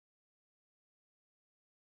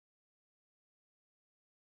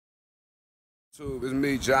It's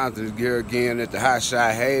me, Jonathan, here again at the Hot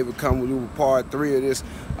Shot Haven, coming with part 3 of this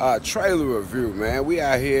trailer review, man. We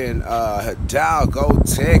out here in Hidalgo,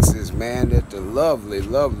 Texas, man, at the lovely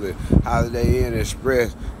Holiday Inn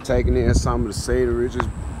Express, taking in some of the scenery, just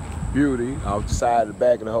beauty off the side of the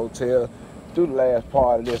back of the hotel. Through the last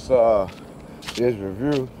part of this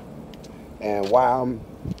review, and while I'm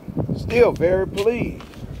still very pleased.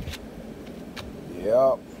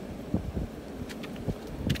 Yep.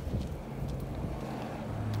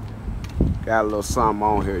 Got a little something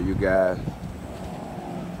on here, you guys.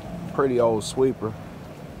 Pretty old sweeper.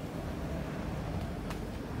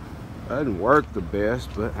 Doesn't work the best,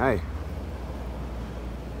 but hey,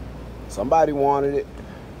 somebody wanted it.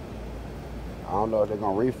 I don't know if they're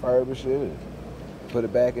gonna refurbish it and put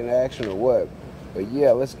it back in action or what. But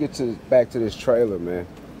yeah, let's get back to this trailer, man.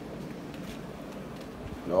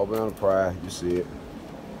 Nova on the Pride, you see it.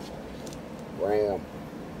 Ram.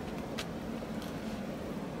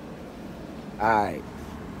 Alright.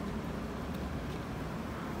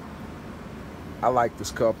 I like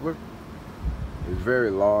this coupler. It's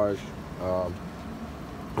very large. I'm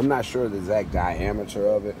not sure the exact diameter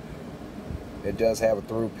of it. It does have a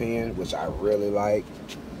through pin, which I really like.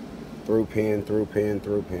 Through pin.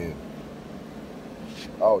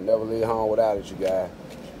 Oh, never leave home without it, you guys.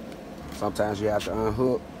 Sometimes you have to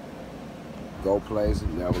unhook, go places,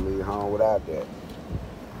 never leave home without that.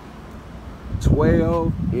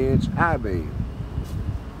 12-inch I-beam.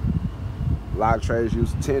 A lot of traders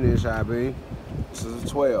use a 10-inch I-beam. This is a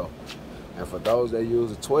 12. And for those that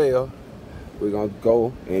use a 12, we're gonna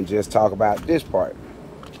go and just talk about this part,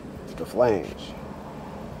 the flange.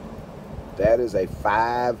 That is a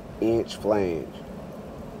 5-inch flange.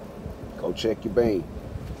 Go check your beam.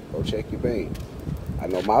 Go check your beam. I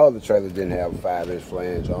know my other trailer didn't have a 5-inch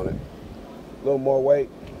flange on it. A little more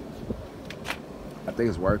weight. I think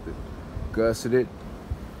it's worth it. Gusseted.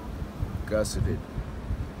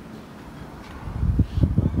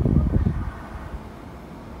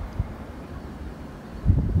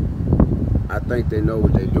 I think they know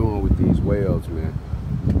what they're doing with these welds, man.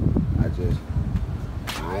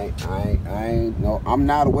 I'm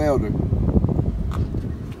not a welder,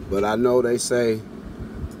 but I know they say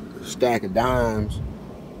stack of dimes.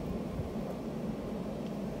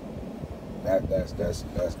 That's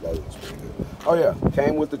pretty good. Oh yeah,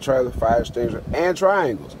 came with the trailer, fire extinguisher, and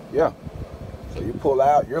triangles. Yeah. So you pull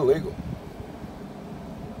out, you're legal.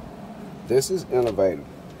 This is innovative.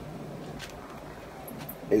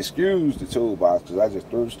 Excuse the toolbox, because I just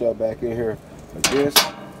threw the stuff back in here. But this,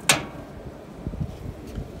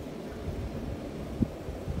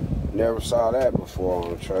 never saw that before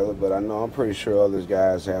on a trailer, but I know I'm pretty sure other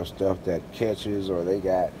guys have stuff that catches, or they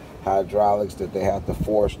got hydraulics that they have to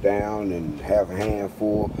force down and have a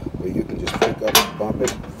handful where you can just pick up and bump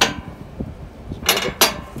it,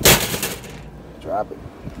 drop it.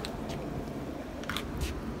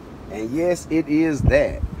 And yes, it is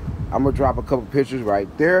that. I'm gonna drop a couple pictures right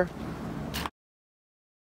there.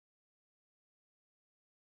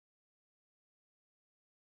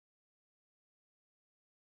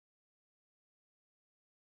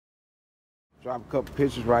 Drop a couple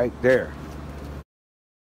pictures right there.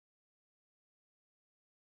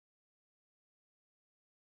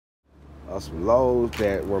 Some loads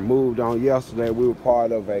that were moved on yesterday. We were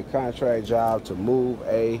part of a contract job to move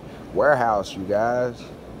a warehouse, you guys.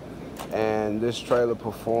 And this trailer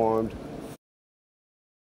performed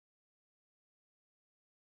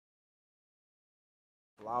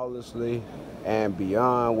flawlessly and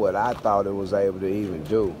beyond what I thought it was able to even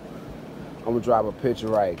do. I'm gonna drop a picture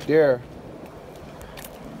right there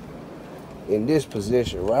in this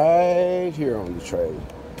position right here on the trailer.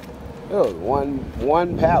 Look,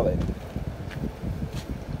 one pallet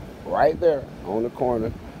right there on the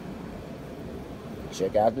corner.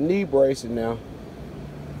 Check out the knee bracing now.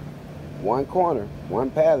 One corner, one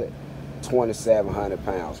pallet, 2,700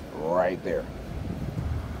 pounds right there.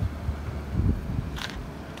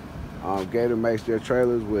 Gator makes their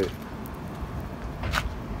trailers with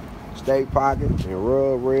stake pockets and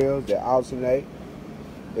rub rails that alternate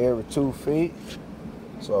every 2 feet.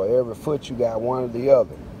 So every foot you got one or the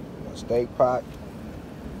other. A stake pocket,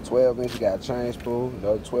 12-inch you got a chain spool,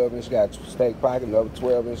 another 12-inch you got a stake pocket, another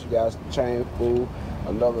 12-inch you got a chain spool,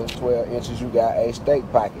 another 12 inches you got a stake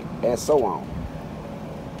pocket, and so on.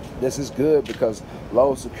 This is good because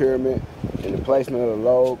load securement and the placement of the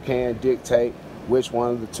load can dictate which one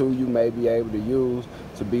of the two you may be able to use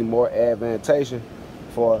to be more advantageous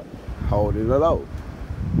for holding the load.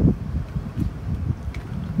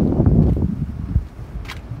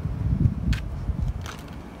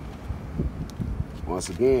 Once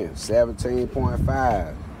again,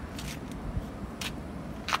 17.5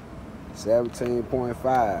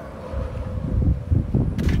 17.5.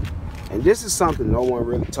 And this is something no one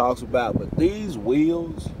really talks about, but these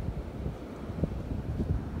wheels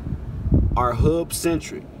are hub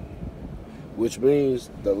centric, which means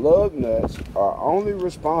the lug nuts are only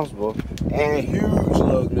responsible, and huge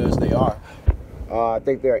lug nuts they are. I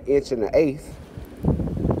think they're 1.1/8.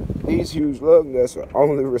 These huge lug nuts are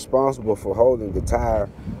only responsible for holding the tire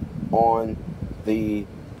on the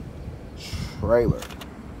trailer.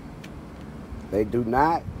 They do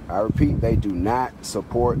not, I repeat, they do not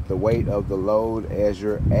support the weight of the load as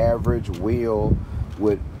your average wheel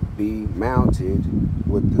would be mounted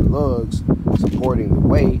with the lugs supporting the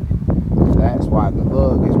weight. That's why the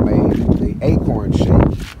lug is made the acorn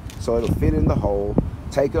shape, so it'll fit in the hole,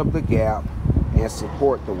 take up the gap, and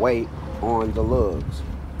support the weight on the lugs.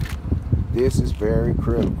 This is very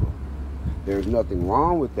critical. There's nothing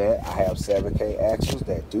wrong with that. I have 7K axles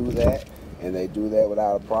that do that, and they do that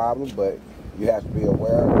without a problem, but you have to be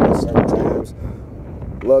aware that certain times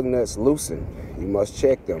lug nuts loosen. You must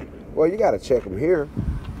check them. Well, you got to check them here,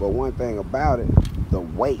 but one thing about it, the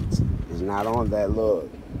weight is not on that lug.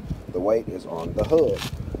 The weight is on the hub.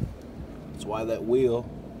 That's why that wheel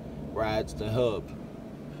rides the hub.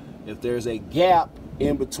 If there's a gap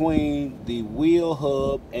in between the wheel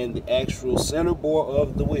hub and the actual center bore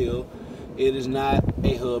of the wheel, it is not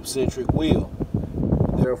a hub-centric wheel.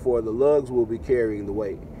 Therefore, the lugs will be carrying the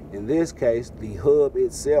weight. In this case, the hub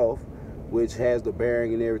itself, which has the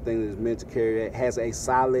bearing and everything that is meant to carry it, has a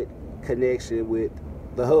solid connection with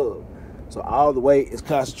the hub. So all the weight is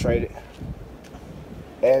concentrated,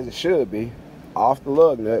 as it should be, off the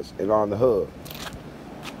lug nuts and on the hub.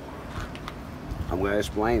 I'm going to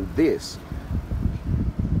explain this.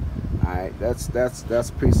 All right, that's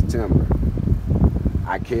a piece of timber.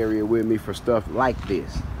 I carry it with me for stuff like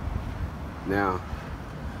this. Now,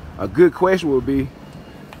 a good question would be,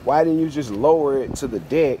 why didn't you just lower it to the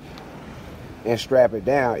deck and strap it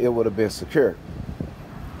down? It would have been secure.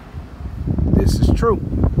 This is true.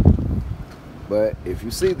 But if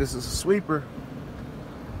you see, this is a sweeper.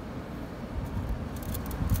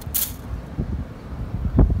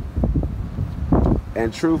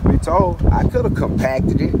 And truth be told, I could have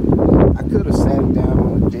compacted it. I could have sat it down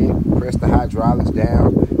on the deck, pressed the hydraulics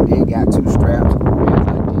down, then got 2 straps, as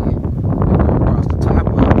I did, and go across the top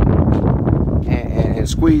of it, and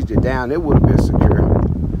squeezed it down. It would have been secure.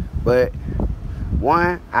 But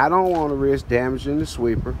one, I don't want to risk damaging the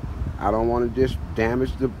sweeper. I don't want to just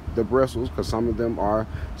damage the bristles, because some of them are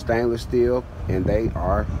stainless steel, and they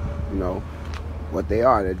are, you know, what they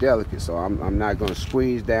are. They're delicate, so I'm not going to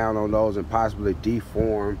squeeze down on those and possibly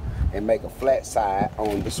deform and make a flat side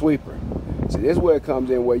on the sweeper. See, this is where it comes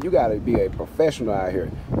in, where you got to be a professional out here.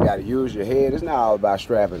 You got to use your head. It's not all about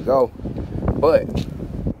strap and go. But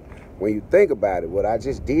when you think about it, what I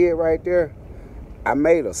just did right there, I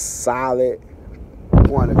made a solid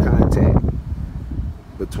point of contact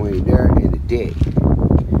between there and the deck,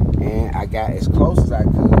 and I got as close as I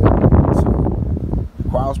could to the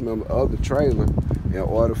cross member of the trailer in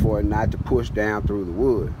order for it not to push down through the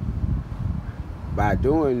wood. By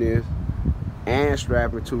doing this and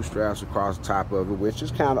strapping 2 straps across the top of it, which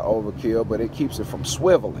is kind of overkill, but it keeps it from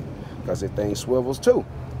swiveling, because the thing swivels too.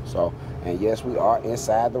 So, and yes, we are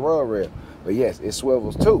inside the rub rail, but yes, it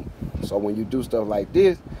swivels too. So when you do stuff like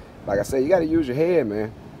this, like I said, you got to use your head,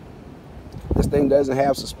 man. This thing doesn't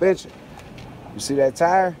have suspension. You see that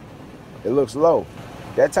tire? It looks low.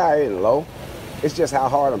 That tire isn't low. It's just how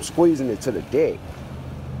hard I'm squeezing it to the deck.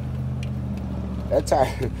 That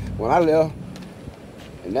tire, when I left,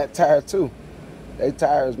 and that tire too, they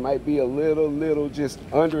tires might be a little just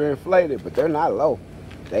underinflated, but they're not low.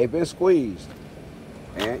 They've been squeezed.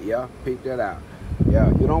 And yeah, peep that out. Yeah,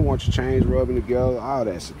 you don't want your chains rubbing together, all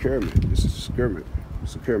that. Securement. This is securement.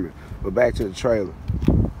 Securement. But back to the trailer.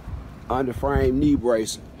 Under frame knee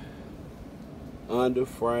bracing. Under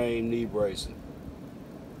frame knee bracing.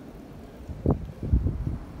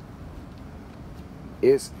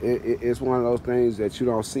 It's one of those things that you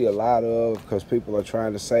don't see a lot of, because people are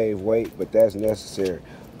trying to save weight, but that's necessary.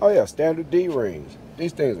 Oh yeah, standard D-rings.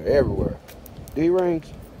 These things are everywhere.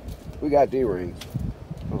 D-rings? We got D-rings.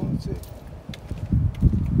 Oh, let's see.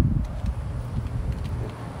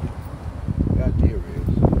 We got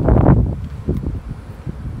D-rings.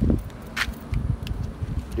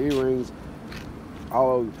 D-rings all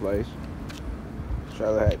over the place.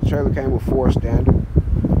 Trailer came with 4 standard.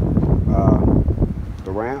 The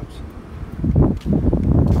ramps.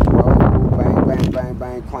 Bang, bang, bang,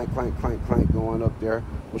 bang, clank, clank, clank, clank going up there.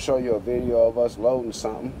 We'll show you a video of us loading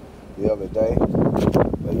something the other day.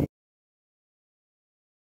 But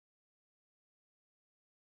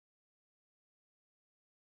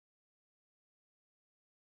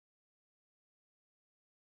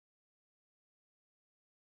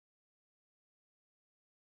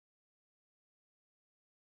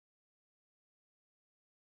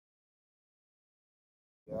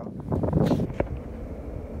Yeah.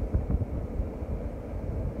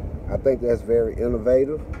 I think that's very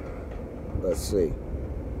innovative. Let's see.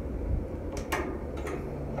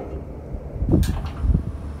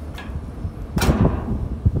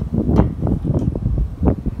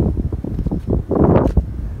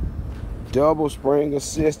 Double spring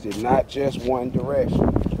assisted, not just one direction.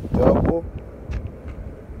 Double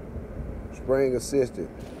spring assisted.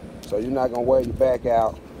 So you're not gonna wear your back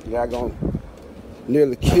out. You're not gonna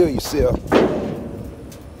nearly kill yourself.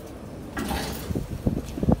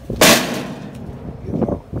 You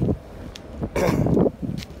know.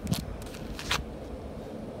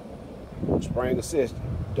 Spring assisted.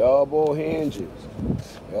 Double hinges.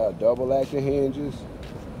 Yeah, double acting hinges.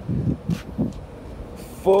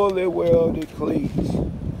 Fully welded cleats.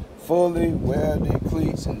 Fully welded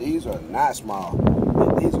cleats. And these are not small.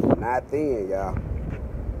 And these are not thin, y'all.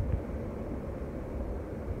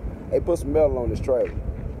 They put some metal on this trailer.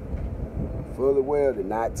 Fully welded,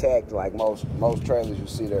 not tacked like most trailers you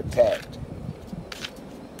see, they're tacked.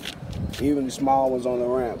 Even the small ones on the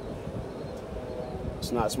ramp.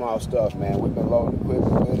 It's not small stuff, man. We've been loading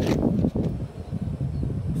equipment with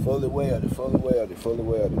it. Fully welded, fully welded, fully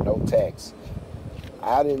welded, no tacks.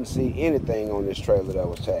 I didn't see anything on this trailer that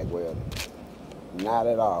was tack welded. Not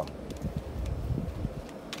at all.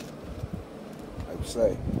 Like I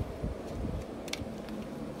say,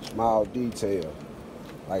 small detail.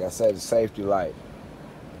 Like I said, the safety light,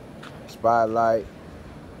 spotlight,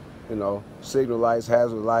 you know, signal lights,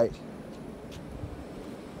 hazard lights.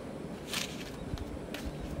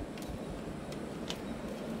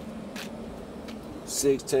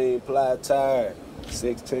 $16 ply tire,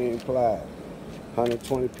 16 ply,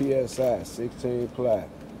 120 psi, 16 ply.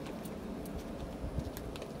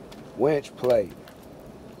 Winch plate,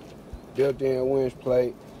 built-in winch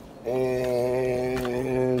plate,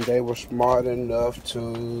 and they were smart enough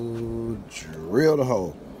to drill the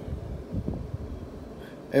hole.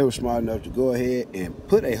 They were smart enough to go ahead and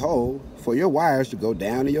put a hole for your wires to go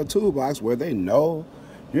down in your toolbox where they know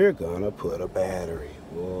you're gonna put a battery.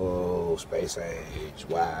 Whoa, space age,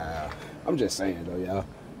 wow. I'm just saying though, y'all.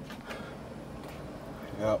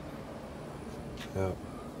 Yep.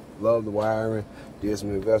 Love the wiring. Did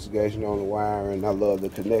some investigation on the wiring. I love the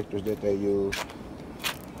connectors that they use.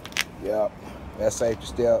 Yep. That safety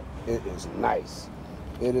step, it is nice.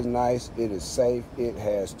 It is nice, it is safe. It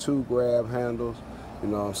has 2 grab handles, you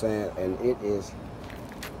know what I'm saying? And it is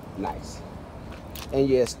nice. And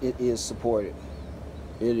yes, it is supported.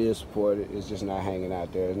 It is supported. It's just not hanging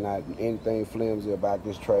out there. There's not anything flimsy about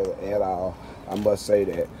this trailer at all. I must say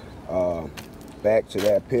that. Back to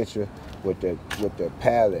that picture with the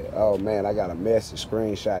pallet. Oh man, I got a message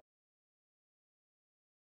screenshot.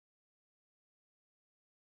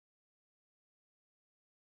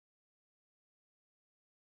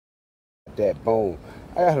 That boom.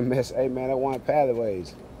 I got a message. Hey man, that one pallet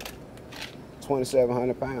weighs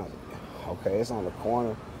 2,700 pounds. Okay, it's on the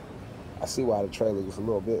corner. I see why the trailer is a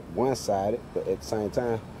little bit one-sided, but at the same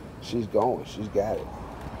time, she's going. She's got it.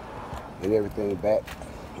 And everything back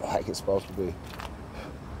like it's supposed to be.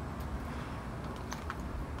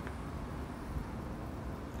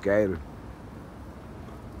 Gator.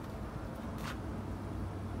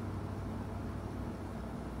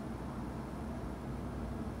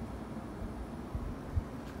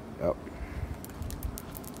 Yep.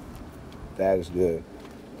 That is good.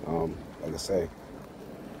 Like I say,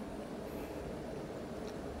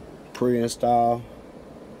 pre-install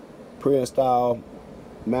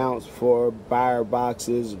mounts for buyer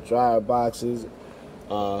boxes, dryer boxes,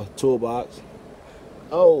 toolbox.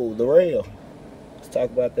 Oh, the rail. Let's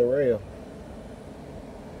talk about the rail.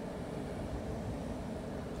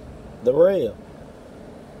 The rail.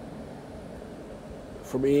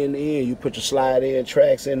 From end to end, you put your slide in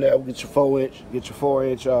tracks in there. Get your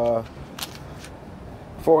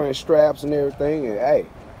 4-inch straps and everything, and hey,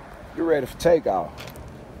 you're ready for takeoff.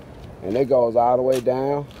 And it goes all the way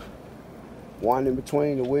down, one in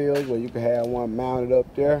between the wheels where you can have one mounted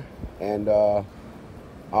up there, and all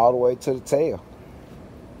the way to the tail.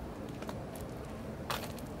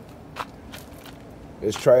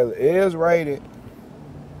 This trailer is rated.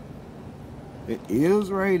 It is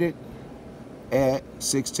rated at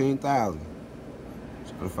 16,000.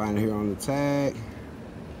 Just gonna find it here on the tag.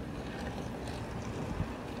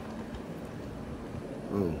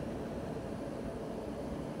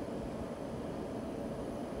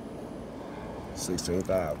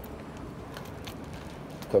 16,000.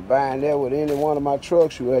 Combine that with any one of my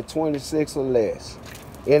trucks, you at 26 or less.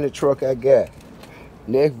 Any truck I got.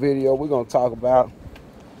 Next video, we're gonna talk about,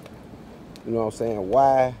 you know what I'm saying,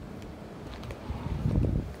 why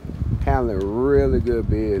handling really good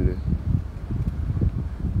business.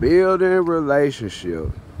 Building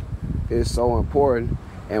relationships is so important,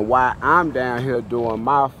 and why I'm down here doing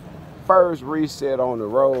my first reset on the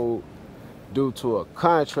road due to a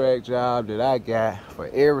contract job that I got for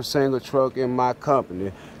every single truck in my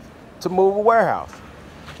company to move a warehouse.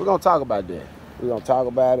 We're gonna talk about that. We're gonna talk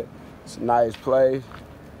about it. It's a nice place.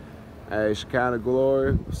 Hey, Shekinah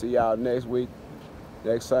Glory. We'll see y'all next week.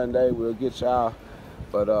 Next Sunday, we'll get y'all.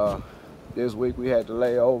 But this week we had to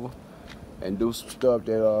lay over and do some stuff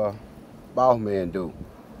that boss men do.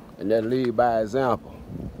 And that lead by example.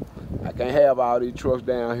 I can't have all these trucks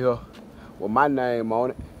down here with my name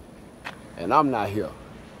on it, and I'm not here.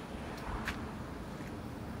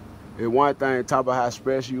 It's one thing to talk about how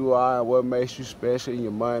special you are and what makes you special and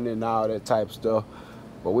your money and all that type of stuff.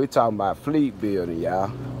 But we talking about fleet building,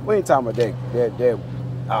 y'all. We ain't talking about that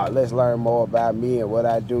let's learn more about me and what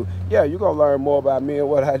I do. Yeah, you're gonna learn more about me and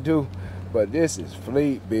what I do, but this is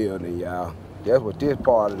fleet building, y'all. That's what this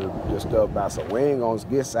part of the stuff about. So we ain't gonna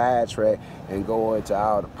get sidetracked and go into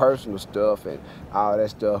all the personal stuff and all that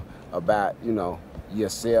stuff about, you know,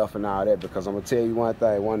 yourself and all that, because I'm gonna tell you one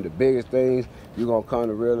thing, one of the biggest things you're gonna come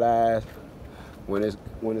to realize when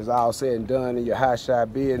it's all said and done in your hot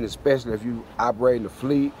shot business, especially if you operating the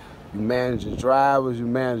fleet, you managing drivers, you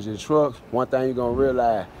managing trucks, one thing you're gonna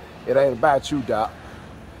realize, it ain't about you, doc.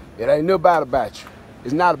 It ain't about you.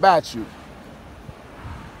 It's not about you.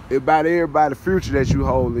 It's about everybody's future that you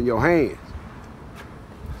hold in your hands.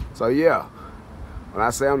 So yeah, when I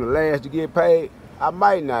say I'm the last to get paid, I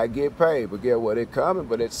might not get paid, but get what, it coming.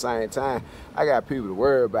 But at the same time, I got people to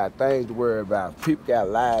worry about, things to worry about. People got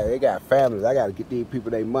lives, they got families. I got to get these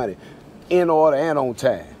people their money in order and on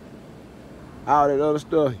time. All that other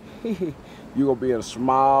stuff, you're going to be in a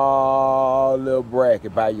small little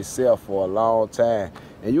bracket by yourself for a long time.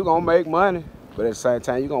 And you're going to make money, but at the same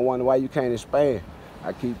time, you're going to wonder why you can't expand.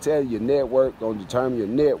 I keep telling you, your network going to determine your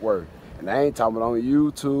net worth. And I ain't talking about on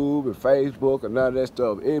YouTube and Facebook and none of that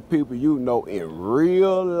stuff. It's people you know in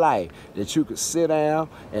real life that you could sit down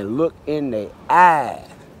and look in their eyes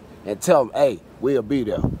and tell them, hey, we'll be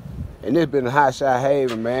there. And this been a Hot Shot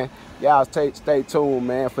Haven, man. Y'all stay tuned,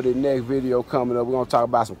 man, for the next video coming up. We're going to talk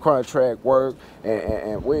about some contract work,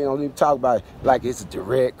 and we don't even talk about it like it's a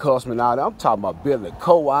direct customer and all that. I'm talking about building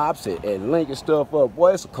co-ops and linking stuff up.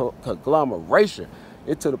 Boy, it's a conglomeration.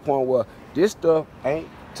 It's to the point where this stuff ain't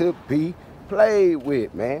to be played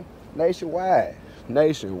with, man. Nationwide.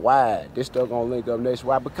 This stuff gonna link up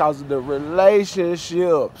nationwide because of the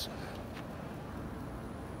relationships.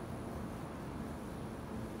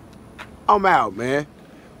 I'm out, man.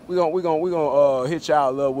 We gonna hit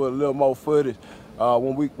y'all up with a little more footage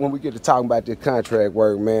when we get to talking about this contract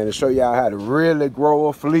work, man, and show y'all how to really grow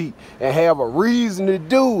a fleet and have a reason to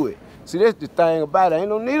do it. See, that's the thing about it. Ain't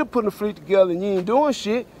no need to put a fleet together and you ain't doing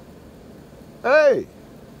shit. Hey.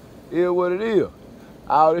 Is what it is.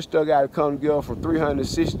 All this stuff got to come together from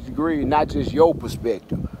 360 degrees, not just your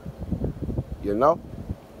perspective. You know?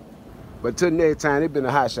 But till next time, it's been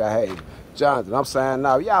a Hot Shot Haven. Jonathan, I'm signing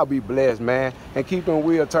out. Y'all be blessed, man. And keep them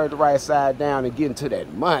wheels turned the right side down and getting to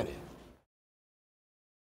that money.